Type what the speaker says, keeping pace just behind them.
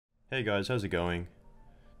Hey guys, how's it going?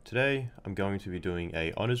 Today I'm going to be doing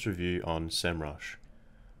a honest review on SEMRush.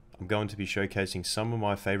 I'm going to be showcasing some of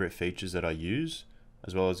my favorite features that I use,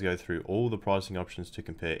 as well as go through all the pricing options to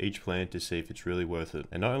compare each plan to see if it's really worth it.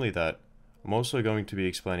 And not only that, I'm also going to be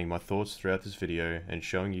explaining my thoughts throughout this video and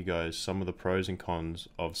showing you guys some of the pros and cons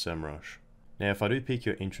of SEMRush. Now if I do pique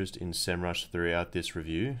your interest in SEMRush throughout this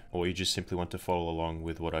review, or you just simply want to follow along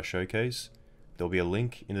with what I showcase, there'll be a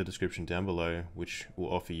link in the description down below which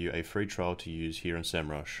will offer you a free trial to use here on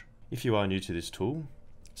SEMRush. If you are new to this tool,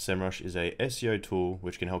 SEMRush is a SEO tool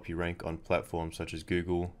which can help you rank on platforms such as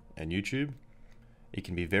Google and YouTube. It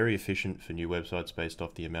can be very efficient for new websites based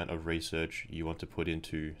off the amount of research you want to put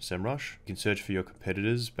into SEMRush. You can search for your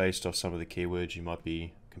competitors based off some of the keywords you might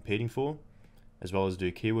be competing for, as well as do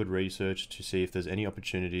keyword research to see if there's any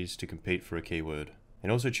opportunities to compete for a keyword.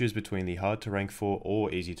 And also choose between the hard to rank for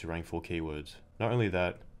or easy to rank for keywords. Not only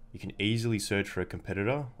that, you can easily search for a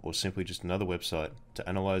competitor or simply just another website to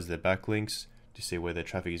analyze their backlinks to see where their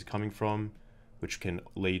traffic is coming from, which can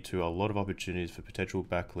lead to a lot of opportunities for potential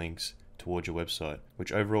backlinks towards your website,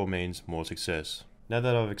 which overall means more success. Now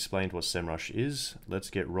that I've explained what SEMRush is, let's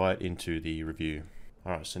get right into the review.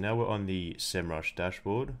 Alright, so now we're on the SEMRush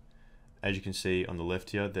dashboard. As you can see on the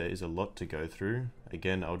left here, there is a lot to go through.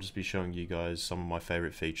 Again, I'll just be showing you guys some of my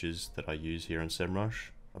favorite features that I use here on SEMRush.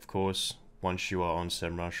 Of course, once you are on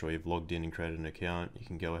SEMRush or you've logged in and created an account, you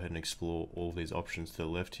can go ahead and explore all these options to the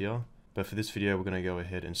left here. But for this video, we're going to go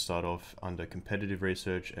ahead and start off under competitive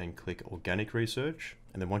research and click organic research.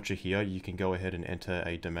 And then once you're here, you can go ahead and enter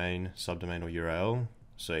a domain, subdomain or URL.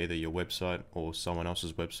 So either your website or someone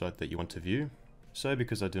else's website that you want to view. So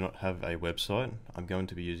because I do not have a website, I'm going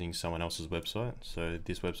to be using someone else's website. So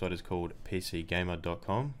this website is called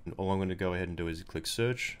pcgamer.com. And all I'm going to go ahead and do is click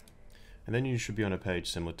search. And then you should be on a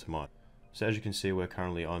page similar to mine. So as you can see, we're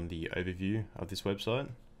currently on the overview of this website.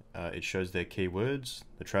 It shows their keywords,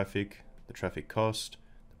 the traffic cost,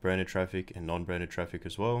 the branded traffic and non-branded traffic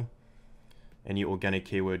as well. Any organic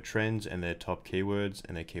keyword trends and their top keywords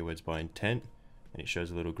and their keywords by intent. And it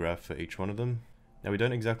shows a little graph for each one of them. Now we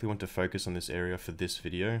don't exactly want to focus on this area for this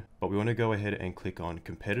video, but we want to go ahead and click on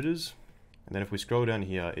competitors. And then if we scroll down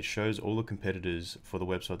here, it shows all the competitors for the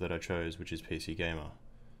website that I chose, which is PC Gamer.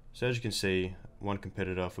 So as you can see, one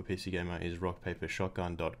competitor for PC Gamer is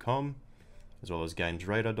rockpapershotgun.com, as well as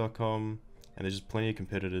gamesradar.com, and there's just plenty of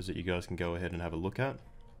competitors that you guys can go ahead and have a look at.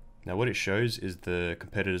 Now what it shows is the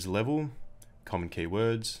competitors level, common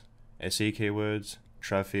keywords, SE keywords,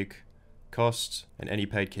 traffic, costs, and any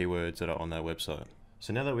paid keywords that are on that website.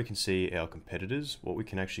 So now that we can see our competitors, what we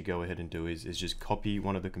can actually go ahead and do is just copy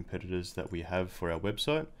one of the competitors that we have for our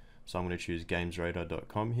website. So I'm going to choose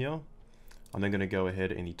gamesradar.com here. I'm then going to go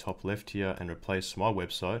ahead in the top left here and replace my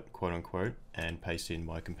website, quote unquote, and paste in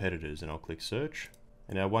my competitors, and I'll click search.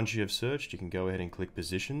 And now once you have searched, you can go ahead and click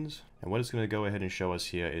positions. And what it's going to go ahead and show us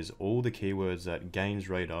here is all the keywords that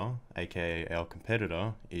GamesRadar, aka our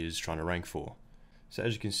competitor, is trying to rank for. So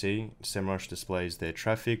as you can see, SEMRush displays their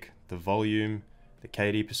traffic, the volume, the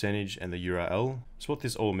KD percentage, and the URL. So what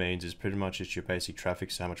this all means is pretty much just your basic traffic,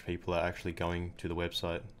 so how much people are actually going to the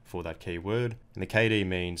website for that keyword. And the KD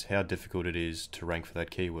means how difficult it is to rank for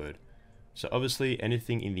that keyword. So obviously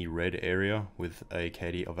anything in the red area with a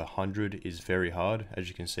KD of 100 is very hard. As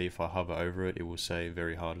you can see, if I hover over it, it will say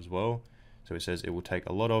very hard as well. So it says it will take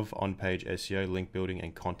a lot of on-page SEO, link building,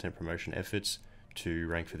 and content promotion efforts to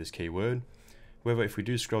rank for this keyword. However, if we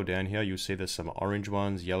do scroll down here, you'll see there's some orange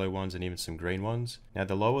ones, yellow ones, and even some green ones. Now,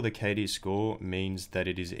 the lower the KD score means that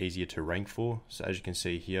it is easier to rank for. So as you can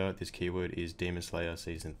see here, this keyword is Demon Slayer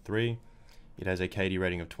Season 3. It has a KD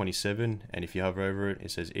rating of 27, and if you hover over it, it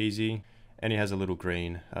says easy. And it has a little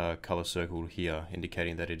green color circle here,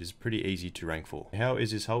 indicating that it is pretty easy to rank for. How is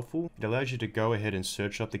this helpful? It allows you to go ahead and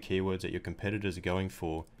search up the keywords that your competitors are going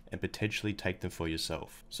for and potentially take them for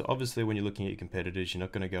yourself. So obviously when you're looking at your competitors, you're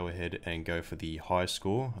not going to go ahead and go for the high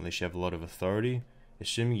score unless you have a lot of authority.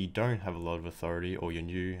 Assuming you don't have a lot of authority or you're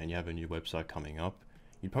new and you have a new website coming up,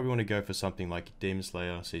 you'd probably want to go for something like Demon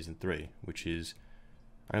Slayer Season 3, which is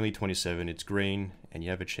only 27, it's green, and you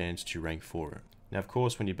have a chance to rank for it. Now of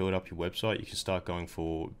course when you build up your website, you can start going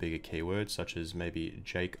for bigger keywords such as maybe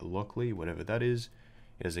Jake Lockley, whatever that is.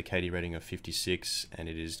 It has a KD rating of 56 and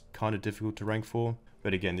it is kind of difficult to rank for.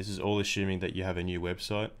 But again, this is all assuming that you have a new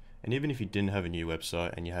website. And even if you didn't have a new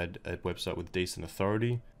website and you had a website with decent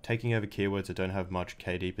authority, taking over keywords that don't have much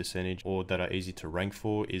KD percentage or that are easy to rank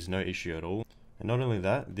for is no issue at all. And not only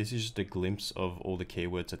that, this is just a glimpse of all the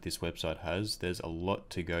keywords that this website has. There's a lot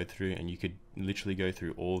to go through and you could literally go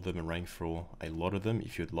through all of them and rank for a lot of them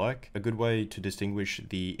if you'd like. A good way to distinguish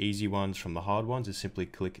the easy ones from the hard ones is simply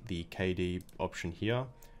click the KD option here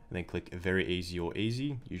and then click very easy or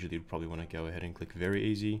easy. Usually you'd probably want to go ahead and click very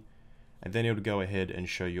easy, and then it'll go ahead and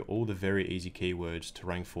show you all the very easy keywords to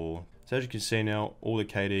rank for. So as you can see now, all the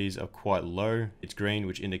KDs are quite low. It's green,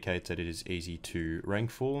 which indicates that it is easy to rank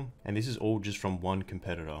for, and this is all just from one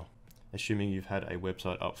competitor. Assuming you've had a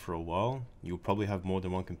website up for a while, you'll probably have more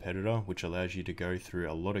than one competitor, which allows you to go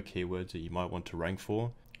through a lot of keywords that you might want to rank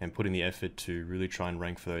for and put in the effort to really try and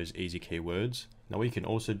rank for those easy keywords. Now what you can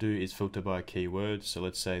also do is filter by keywords. So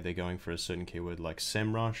let's say they're going for a certain keyword like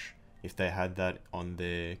SEMRush. If they had that on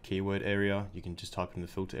their keyword area, you can just type in the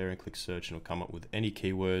filter area and click search, and it'll come up with any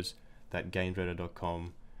keywords that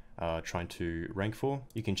GameRadar.com trying to rank for.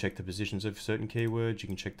 You can check the positions of certain keywords, you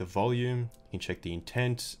can check the volume, you can check the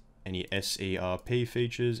intent, any SERP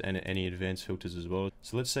features, and any advanced filters as well.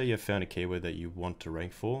 So let's say you've found a keyword that you want to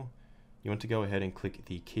rank for. You want to go ahead and click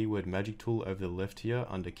the keyword magic tool over the left here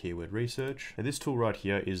under keyword research. Now this tool right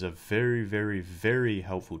here is a very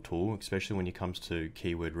helpful tool, especially when it comes to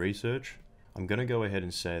keyword research. I'm going to go ahead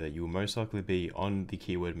and say that you will most likely be on the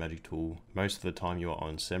keyword magic tool most of the time you are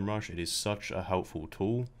on SEMRush. It is such a helpful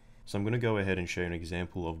tool. So I'm going to go ahead and show you an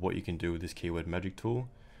example of what you can do with this keyword magic tool.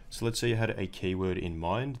 So let's say you had a keyword in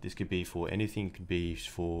mind. This could be for anything. It could be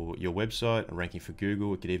for your website, ranking for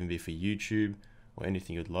Google. It could even be for YouTube or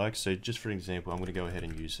anything you'd like. So just for example, I'm going to go ahead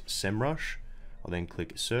and use SEMRush. I'll then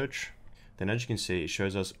click search. Then as you can see, it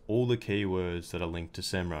shows us all the keywords that are linked to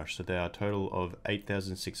SEMRush. So there are a total of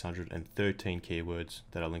 8,613 keywords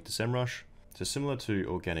that are linked to SEMRush. So similar to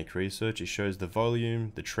organic research, it shows the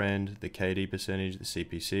volume, the trend, the KD percentage, the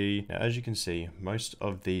CPC. Now, as you can see, most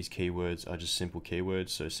of these keywords are just simple keywords.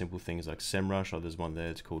 So simple things like SEMRush, there's one there,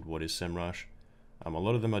 it's called what is SEMRush. A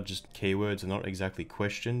lot of them are just keywords and not exactly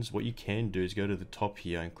questions. What you can do is go to the top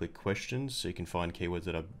here and click questions, so you can find keywords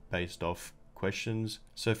that are based off questions.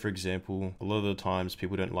 So for example, a lot of the times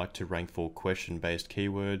people don't like to rank for question-based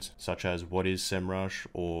keywords, such as what is SEMRush,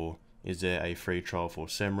 or is there a free trial for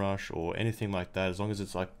SEMRush, or anything like that, as long as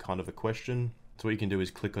it's like kind of a question. So what you can do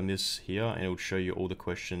is click on this here and it will show you all the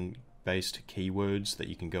question-based keywords that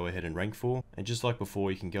you can go ahead and rank for. And just like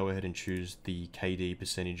before, you can go ahead and choose the KD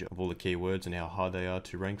percentage of all the keywords and how hard they are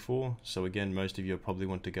to rank for. So again, most of you probably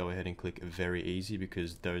want to go ahead and click very easy,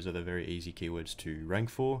 because those are the very easy keywords to rank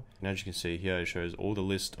for. And as you can see here, it shows all the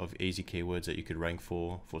list of easy keywords that you could rank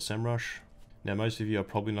for SEMRush. Now most of you are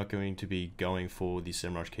probably not going to be going for the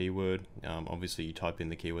SEMRush keyword. Obviously you type in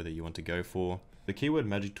the keyword that you want to go for. The keyword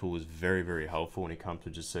magic tool is very helpful when it comes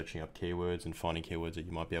to just searching up keywords and finding keywords that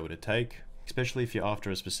you might be able to take, especially if you're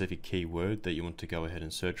after a specific keyword that you want to go ahead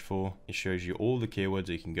and search for. It shows you all the keywords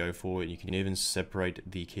that you can go for. You can even separate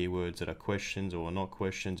the keywords that are questions or not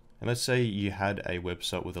questions. And let's say you had a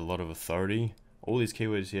website with a lot of authority. All these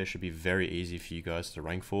keywords here should be very easy for you guys to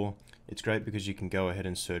rank for. It's great because you can go ahead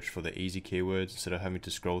and search for the easy keywords instead of having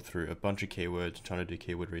to scroll through a bunch of keywords and trying to do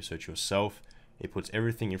keyword research yourself. It puts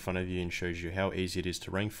everything in front of you and shows you how easy it is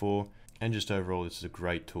to rank for. And just overall, this is a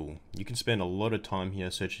great tool. You can spend a lot of time here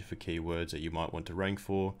searching for keywords that you might want to rank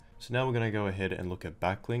for. So now we're going to go ahead and look at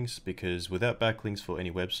backlinks, because without backlinks for any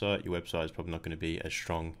website, your website is probably not going to be as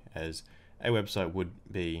strong as a website would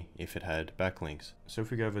be if it had backlinks. So if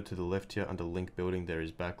we go over to the left here under link building, there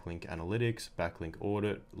is backlink analytics, backlink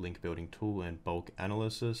audit, link building tool, and bulk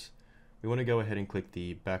analysis. We want to go ahead and click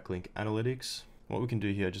the backlink analytics. What we can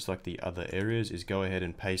do here, just like the other areas, is go ahead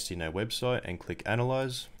and paste in our website and click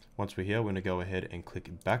analyze. Once we're here, we're going to go ahead and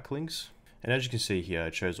click backlinks. And as you can see here,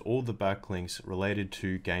 it shows all the backlinks related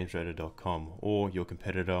to GamesRadar.com or your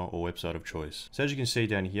competitor or website of choice. So as you can see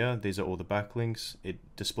down here, these are all the backlinks. It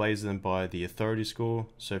displays them by the authority score.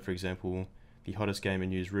 So for example, the hottest game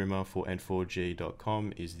and news rumor for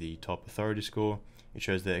n4g.com is the top authority score. It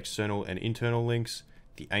shows the external and internal links,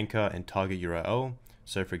 the anchor and target URL.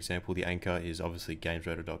 So for example, the anchor is obviously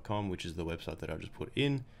GamesRadar.com, which is the website that I just put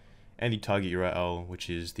in, and the target URL, which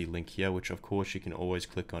is the link here, which of course you can always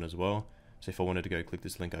click on as well. So if I wanted to go click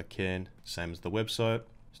this link, I can, same as the website.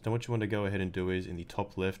 So now what you want to go ahead and do is in the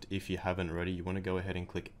top left, if you haven't already, you want to go ahead and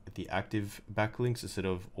click the active backlinks instead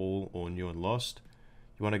of all or new and lost.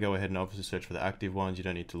 You want to go ahead and obviously search for the active ones. You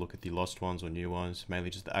don't need to look at the lost ones or new ones, mainly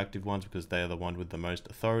just the active ones because they are the one with the most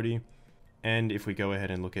authority. And if we go ahead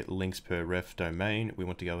and look at links per ref domain, we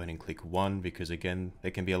want to go ahead and click 1, because again, there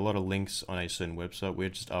can be a lot of links on a certain website. We're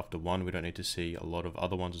just after 1. We don't need to see a lot of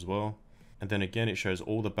other ones as well. And then again, it shows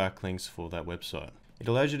all the backlinks for that website. It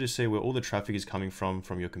allows you to see where all the traffic is coming from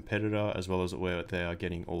your competitor, as well as where they are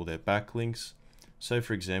getting all their backlinks. So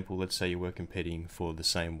for example, let's say you were competing for the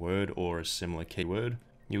same word or a similar keyword.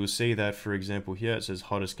 You will see that, for example, here it says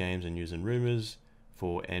hottest games and news and rumors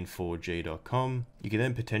for n4g.com. You can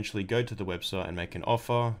then potentially go to the website and make an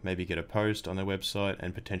offer, maybe get a post on their website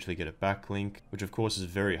and potentially get a backlink, which of course is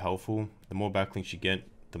very helpful. The more backlinks you get,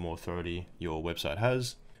 the more authority your website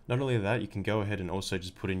has. Not only that, you can go ahead and also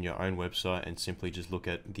just put in your own website and simply just look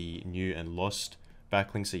at the new and lost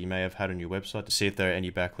backlinks that you may have had on your website to see if there are any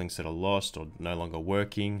backlinks that are lost or no longer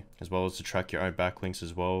working, as well as to track your own backlinks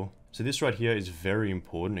as well. So this right here is very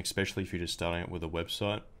important, especially if you're just starting out with a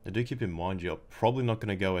website. Now do keep in mind, you're probably not going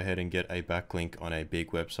to go ahead and get a backlink on a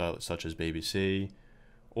big website such as BBC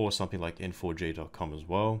or something like n4g.com as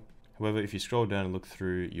well. However, if you scroll down and look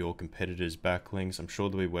through your competitors' backlinks, I'm sure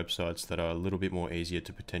there'll be websites that are a little bit more easier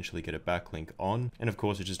to potentially get a backlink on. And of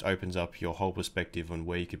course, it just opens up your whole perspective on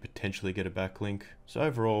where you could potentially get a backlink. So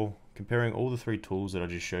overall, comparing all the three tools that I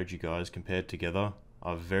just showed you guys compared together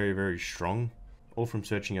are very, very strong. All from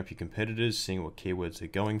searching up your competitors, seeing what keywords they're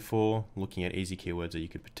going for, looking at easy keywords that you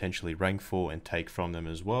could potentially rank for and take from them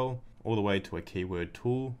as well, all the way to a keyword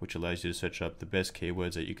tool, which allows you to search up the best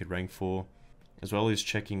keywords that you could rank for, as well as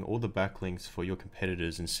checking all the backlinks for your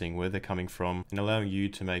competitors and seeing where they're coming from and allowing you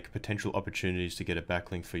to make potential opportunities to get a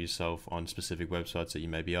backlink for yourself on specific websites that you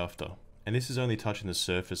may be after. And this is only touching the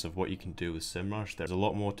surface of what you can do with SEMRush. There's a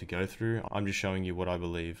lot more to go through. I'm just showing you what I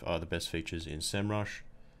believe are the best features in SEMRush.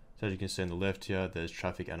 So as you can see on the left here, there's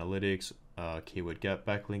traffic analytics, keyword gap,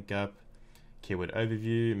 backlink gap, keyword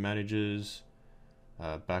overview, managers,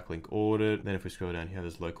 backlink audit. Then if we scroll down here,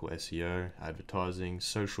 there's local SEO, advertising,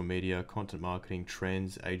 social media, content marketing,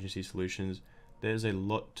 trends, agency solutions. There's a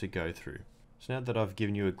lot to go through. So now that I've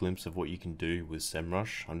given you a glimpse of what you can do with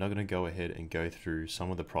SEMRush, I'm now going to go ahead and go through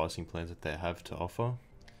some of the pricing plans that they have to offer.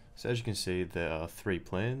 So as you can see, there are three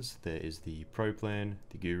plans. There is the Pro plan,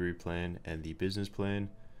 the Guru plan, and the Business plan.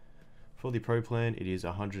 For the Pro plan, it is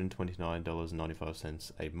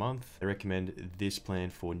 $129.95 a month. They recommend this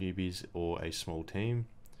plan for newbies or a small team.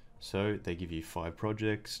 So they give you 5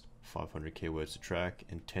 projects, 500 keywords to track,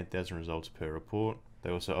 and 10,000 results per report.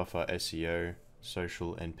 They also offer SEO,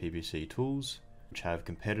 social, and PPC tools, which have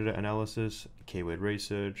competitor analysis, keyword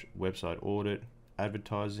research, website audit,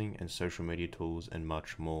 advertising, and social media tools, and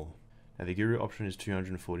much more. Now the Guru option is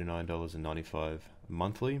 $249.95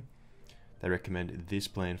 monthly. They recommend this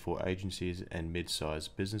plan for agencies and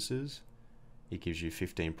mid-sized businesses. It gives you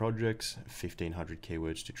 15 projects, 1,500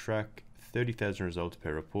 keywords to track, 30,000 results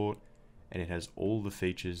per report, and it has all the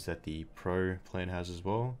features that the Pro plan has as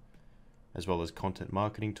well as content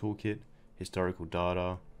marketing toolkit, historical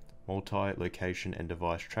data, multi-location and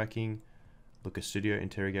device tracking, Looker Studio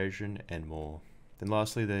interrogation, and more. Then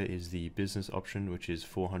lastly, there is the business option, which is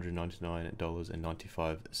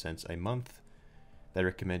 $499.95 a month. They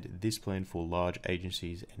recommend this plan for large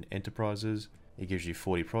agencies and enterprises. It gives you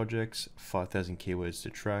 40 projects, 5,000 keywords to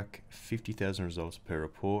track, 50,000 results per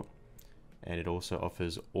report, and it also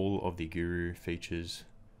offers all of the Guru features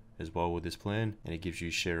as well with this plan, and it gives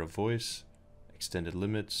you share of voice, extended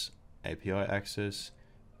limits, API access,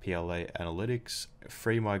 PLA analytics,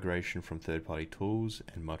 free migration from third-party tools,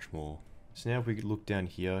 and much more. So now if we look down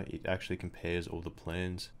here, it actually compares all the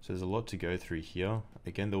plans. So there's a lot to go through here.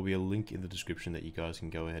 Again, there'll be a link in the description that you guys can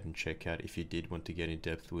go ahead and check out if you did want to get in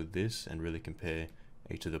depth with this and really compare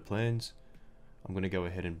each of the plans. I'm going to go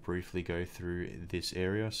ahead and briefly go through this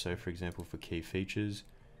area. So for example, for key features,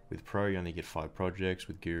 with Pro you only get 5 projects,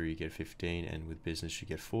 with Guru you get 15, and with Business you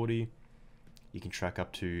get 40. You can track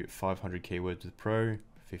up to 500 keywords with Pro,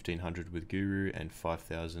 1,500 with Guru, and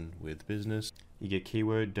 5,000 with Business. You get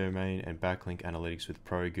keyword, domain, and backlink analytics with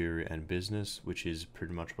Pro, Guru, and Business, which is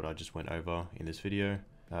pretty much what I just went over in this video.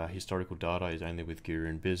 Historical data is only with Guru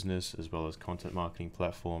and Business, as well as content marketing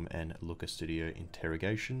platform and Looker Studio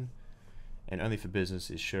interrogation. And only for Business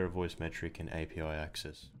is share of voice metric and API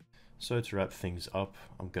access. So to wrap things up,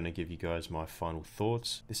 I'm going to give you guys my final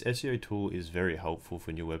thoughts. This SEO tool is very helpful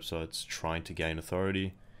for new websites trying to gain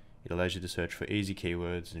authority. It allows you to search for easy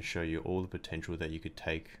keywords and show you all the potential that you could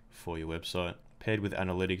take for your website, paired with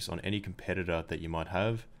analytics on any competitor that you might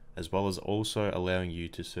have, as well as also allowing you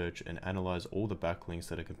to search and analyze all the backlinks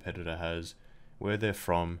that a competitor has, where they're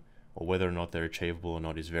from, or whether or not they're achievable or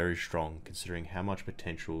not is very strong, considering how much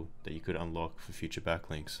potential that you could unlock for future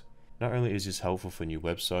backlinks. Not only is this helpful for new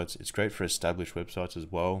websites, it's great for established websites as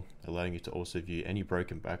well, allowing you to also view any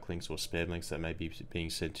broken backlinks or spam links that may be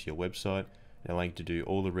being sent to your website, and allowing you to do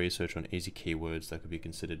all the research on easy keywords that could be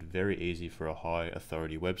considered very easy for a high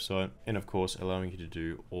authority website, and of course allowing you to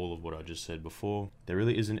do all of what I just said before. There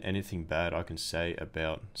really isn't anything bad I can say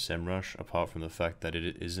about SEMRush apart from the fact that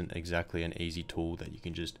it isn't exactly an easy tool that you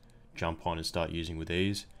can just jump on and start using with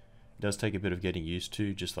ease. It does take a bit of getting used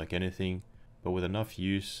to, just like anything, but with enough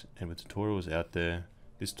use and with tutorials out there,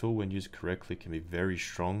 This tool, when used correctly, can be very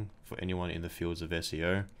strong for anyone in the fields of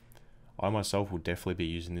SEO. I myself will definitely be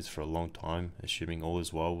using this for a long time, assuming all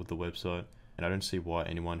is well with the website, and I don't see why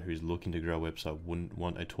anyone who's looking to grow a website wouldn't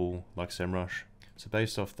want a tool like SEMRush. So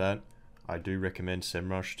based off that, I do recommend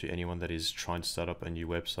SEMRush to anyone that is trying to start up a new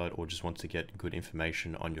website or just wants to get good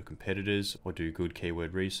information on your competitors or do good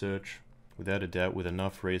keyword research. Without a doubt, with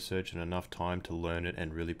enough research and enough time to learn it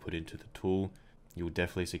and really put into the tool, you will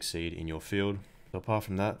definitely succeed in your field. So apart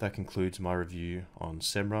from that, that concludes my review on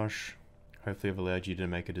SEMRush. Hopefully I've allowed you to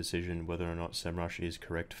make a decision whether or not SEMRush is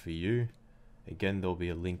correct for you. Again, there'll be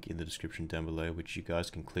a link in the description down below which you guys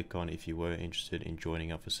can click on if you were interested in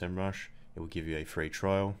joining up for SEMRush. It will give you a free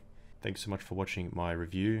trial. Thanks so much for watching my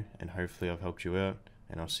review, and hopefully I've helped you out,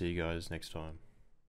 and I'll see you guys next time.